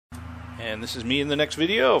And this is me in the next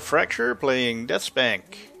video, Fracture, playing DeathSpank.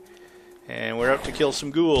 And we're out to kill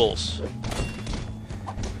some ghouls.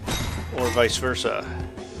 Or vice versa.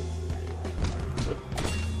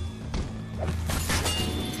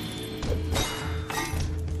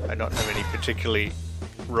 I don't have any particularly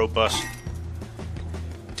robust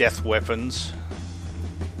death weapons.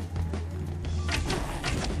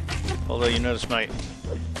 Although you notice my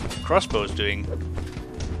crossbow is doing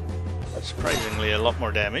surprisingly a lot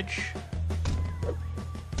more damage.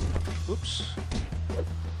 Oops.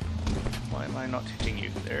 Why am I not hitting you?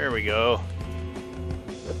 There we go.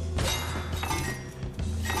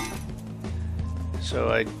 So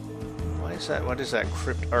why is that? What is that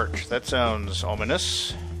crypt arch? That sounds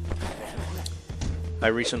ominous. I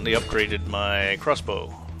recently upgraded my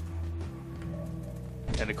crossbow.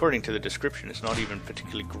 And according to the description, it's not even a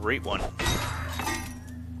particularly great one.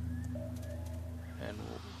 And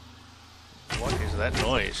what is that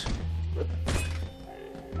noise?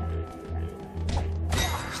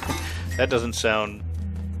 That doesn't sound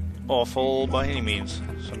awful by any means.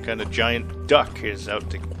 Some kind of giant duck is out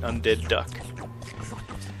to undead duck.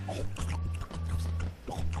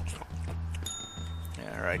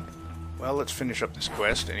 Alright. Well, let's finish up this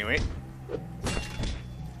quest anyway.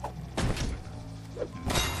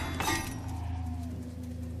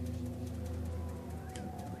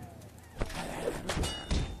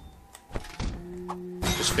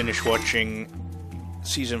 Just finished watching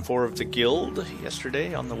Season 4 of The Guild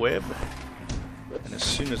yesterday on the web. And as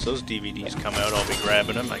soon as those DVDs come out, I'll be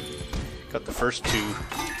grabbing them. I got the first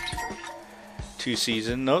three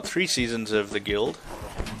seasons of The Guild.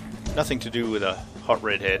 Nothing to do with a hot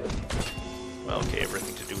redhead. Well, okay,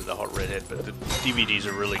 everything to do with a hot redhead, but the DVDs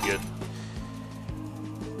are really good.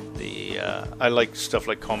 I like stuff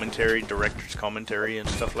like commentary, director's commentary and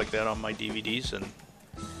stuff like that on my DVDs, and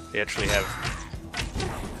they actually have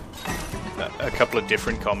a couple of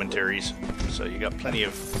different commentaries, so you got plenty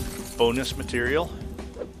of bonus material.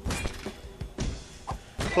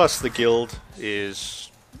 Plus the Guild is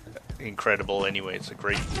incredible anyway. It's a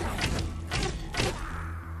great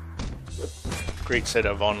set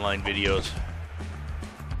of online videos.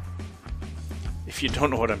 If you don't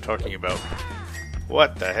know what I'm talking about,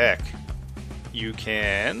 what the heck? You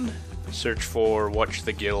can search for Watch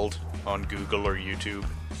the Guild on Google or YouTube.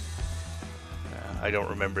 I don't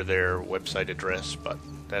remember their website address, but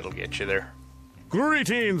that'll get you there.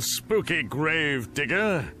 Greetings, spooky grave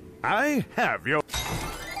digger. I have your...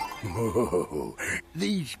 Oh,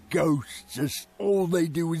 these ghosts, all they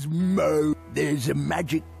do is moan. There's a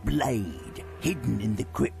magic blade hidden in the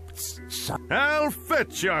crypts. I'll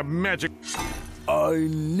fetch your magic... I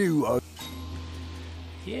knew I...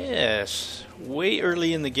 Yes, way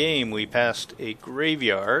early in the game we passed a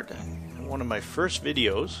graveyard in one of my first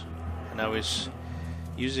videos, and I was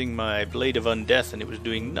using my Blade of Undeath and it was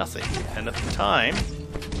doing nothing. And at the time,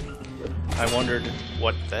 I wondered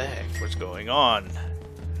what the heck was going on.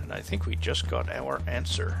 And I think we just got our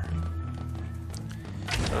answer.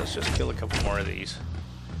 So let's just kill a couple more of these.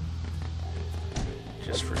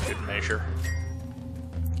 Just for good measure.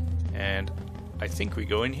 And I think we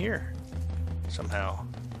go in here. Somehow.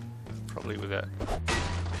 Probably with that.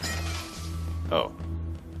 Oh.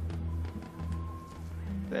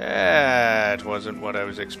 That wasn't what I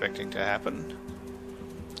was expecting to happen.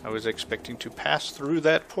 I was expecting to pass through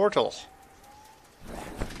that portal.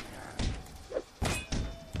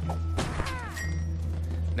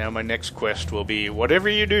 Now my next quest will be, whatever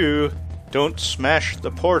you do, don't smash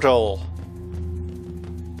the portal.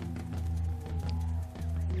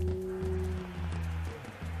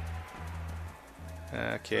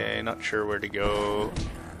 Okay, not sure where to go.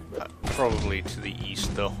 Probably to the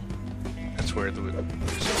east, though. That's where the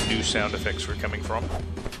new sound effects were coming from.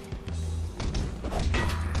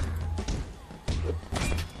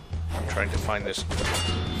 I'm trying to find this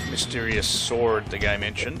mysterious sword the guy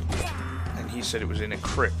mentioned, and he said it was in a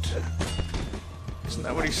crypt. Isn't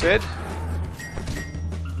that what he said?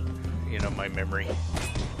 You know, my memory.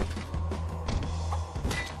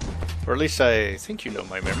 Or at least I think you know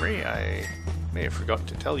my memory. I may have forgotten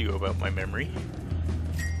to tell you about my memory.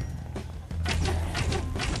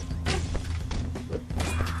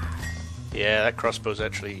 Yeah, that crossbow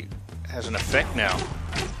actually has an effect now.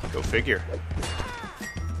 Go figure.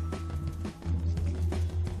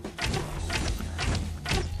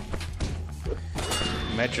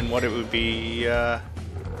 Imagine what it would be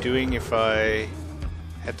doing if I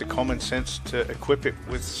had the common sense to equip it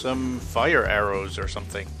with some fire arrows or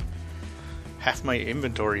something. Half my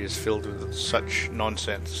inventory is filled with such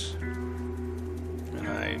nonsense, and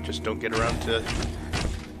I just don't get around to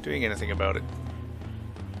doing anything about it.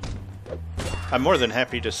 I'm more than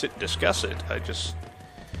happy to sit and discuss it. I just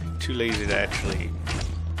too lazy to actually,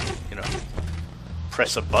 you know,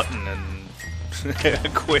 press a button and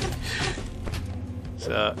quit.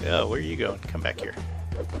 So, yeah, where are you going? Come back here.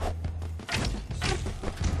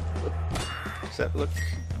 Does that look...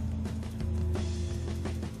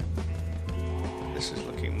 This is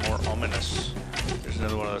looking more ominous. There's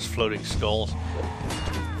another one of those floating skulls.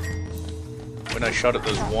 When I shot at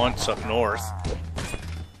those once up north,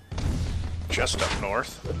 just up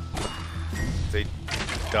north, they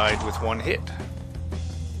died with one hit.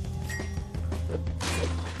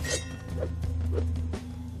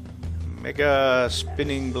 Mega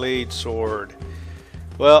spinning blade sword.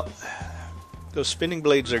 Well, those spinning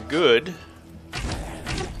blades are good,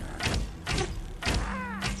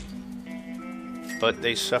 but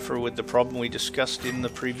they suffer with the problem we discussed in the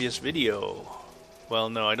previous video. Well,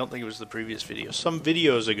 no, I don't think it was the previous video. Some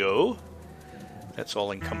videos ago, that's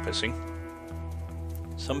all encompassing.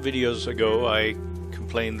 Some videos ago, I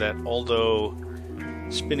complained that although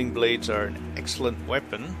spinning blades are an excellent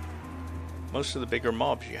weapon, most of the bigger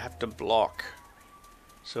mobs you have to block.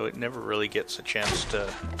 So it never really gets a chance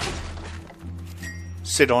to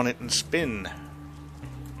sit on it and spin.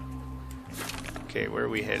 Okay, where are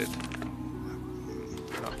we headed?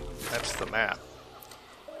 Oh, that's the map.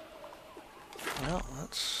 Well,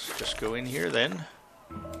 let's just go in here then.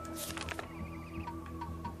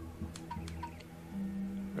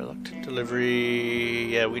 Reluctant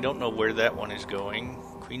delivery. Yeah, we don't know where that one is going.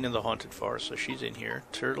 Queen of the Haunted Forest, so she's in here.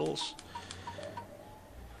 Turtles.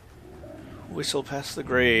 Whistle past the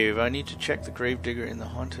grave. I need to check the grave digger in the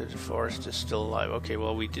haunted forest is still alive. Okay,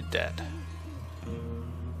 well, we did that.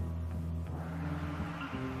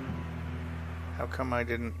 How come I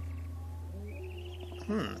didn't...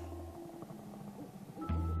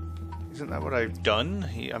 Isn't that what I've done?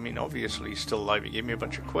 I mean, obviously he's still alive. He gave me a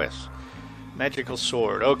bunch of quests. Magical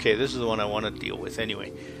sword. Okay, this is the one I want to deal with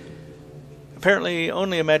anyway. Apparently,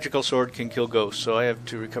 only a magical sword can kill ghosts, so I have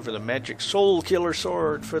to recover the magic soul killer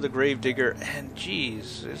sword for the gravedigger. And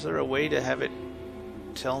geez, is there a way to have it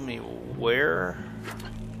tell me where?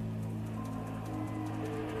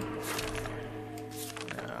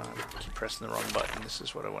 I keep pressing the wrong button. This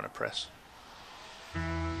is what I want to press.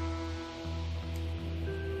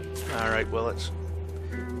 Alright, well, let's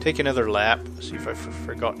take another lap, see if I've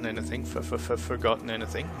forgotten anything. Forgotten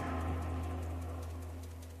anything.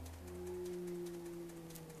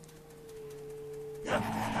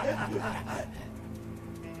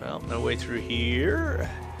 Well, no way through here.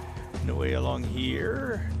 No way along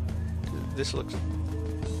here. This looks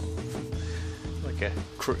like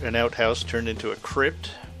an outhouse turned into a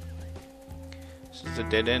crypt. This is a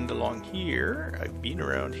dead end along here. I've been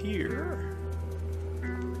around here.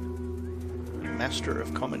 Master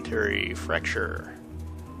of Commentary, Fracture.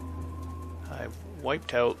 I've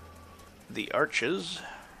wiped out the arches.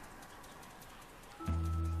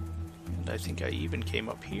 And I think I even came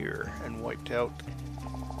up here and wiped out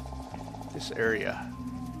this area.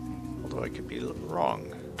 Although I could be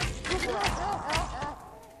wrong.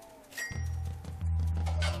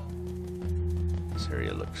 This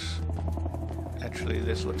area looks... Actually,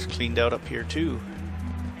 this looks cleaned out up here too.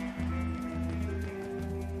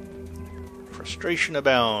 Frustration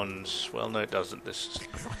abounds. Well, no, it doesn't. This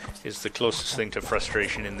is the closest thing to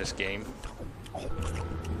frustration in this game.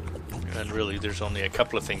 And really, there's only a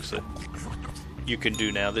couple of things that you can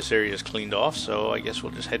do now. This area is cleaned off, so I guess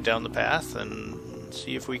we'll just head down the path and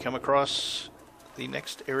see if we come across the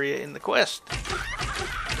next area in the quest.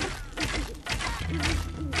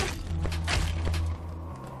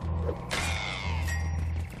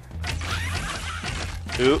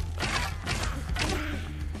 Ooh.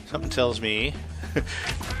 Something tells me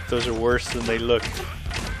those are worse than they look.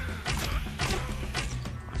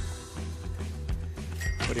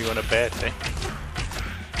 What do you want to bet, eh?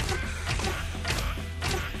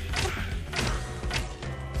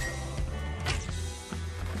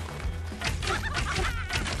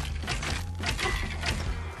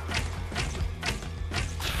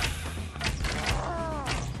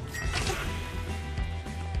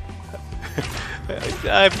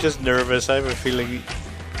 I'm just nervous. I have a feeling,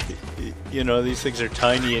 you know, these things are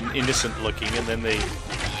tiny and innocent looking, and then they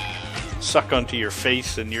suck onto your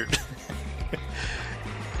face and you're...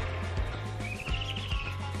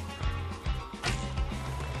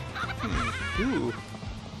 Ooh.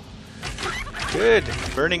 Good.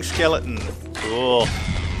 Burning skeleton. Cool.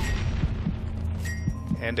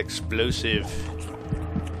 And explosive.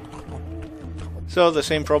 So, the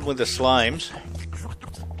same problem with the slimes.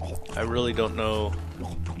 I really don't know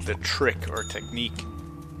the trick or technique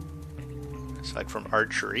aside from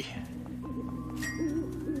archery.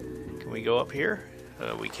 Can we we go up here?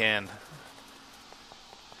 We can.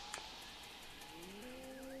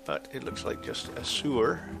 But it looks like just a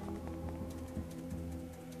sewer.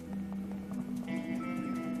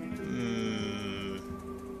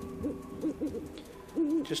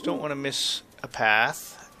 Just don't want to miss a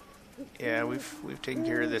path. Yeah, we've taken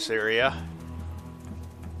care of this area.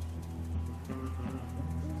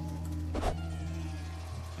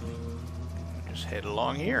 Just head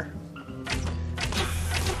along here.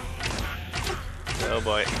 Oh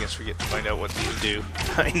boy, I guess we get to find out what these do.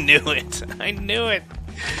 I knew it! I knew it!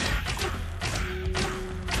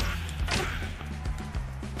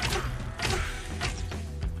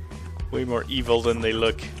 Way more evil than they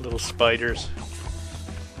look, little spiders.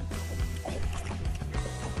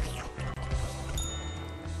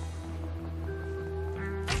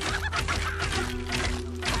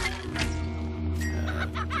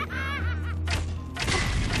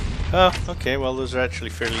 Oh, okay, well those are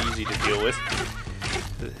actually fairly easy to deal with.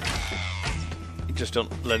 You just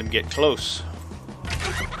don't let him get close.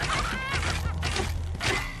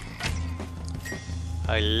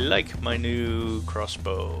 I like my new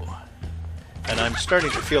crossbow. And I'm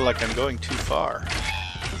starting to feel like I'm going too far.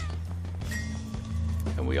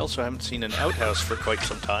 And we also haven't seen an outhouse for quite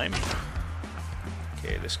some time.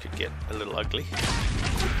 Okay, this could get a little ugly.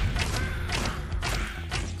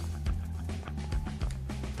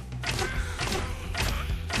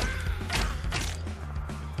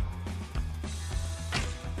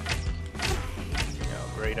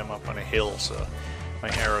 I'm up on a hill, so my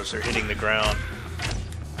arrows are hitting the ground,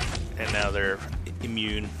 and now they're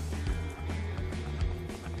immune.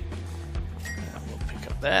 We'll pick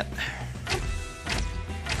up that.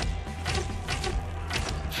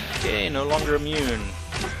 Okay, no longer immune.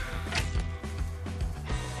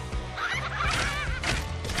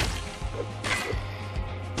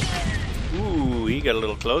 Ooh, he got a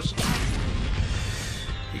little close.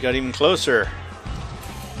 He got even closer.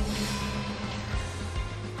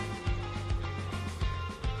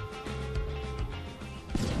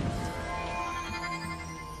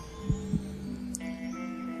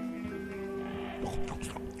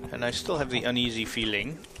 And I still have the uneasy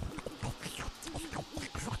feeling.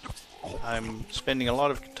 I'm spending a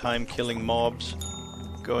lot of time killing mobs,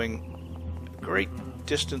 going a great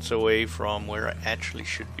distance away from where I actually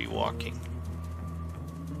should be walking.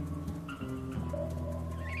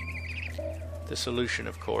 The solution,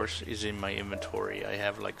 of course, is in my inventory. I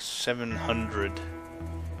have like 700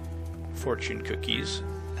 fortune cookies,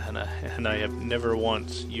 and I have never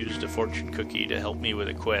once used a fortune cookie to help me with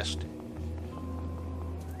a quest.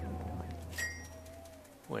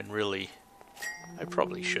 When really, I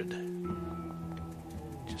probably should.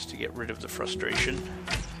 Just to get rid of the frustration.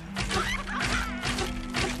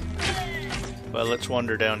 Well, let's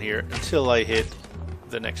wander down here until I hit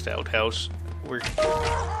the next outhouse.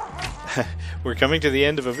 We're coming to the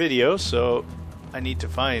end of a video, so I need to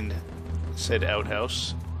find said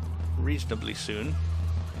outhouse reasonably soon.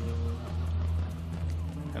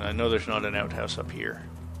 And I know there's not an outhouse up here.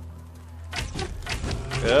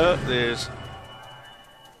 Oh, there's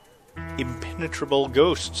impenetrable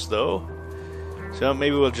ghosts, though. So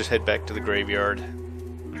maybe we'll just head back to the graveyard.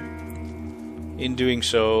 In doing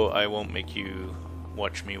so, I won't make you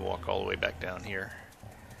watch me walk all the way back down here.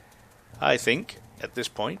 I think, at this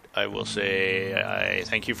point, I will say I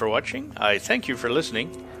thank you for watching, I thank you for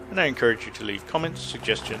listening, and I encourage you to leave comments,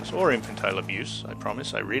 suggestions, or infantile abuse. I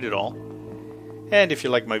promise I read it all. And if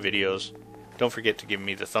you like my videos, don't forget to give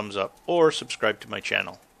me the thumbs up or subscribe to my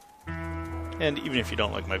channel. And even if you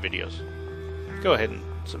don't like my videos, go ahead and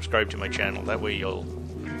subscribe to my channel. That way you'll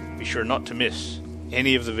be sure not to miss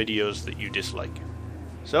any of the videos that you dislike.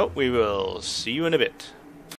 So, we will see you in a bit.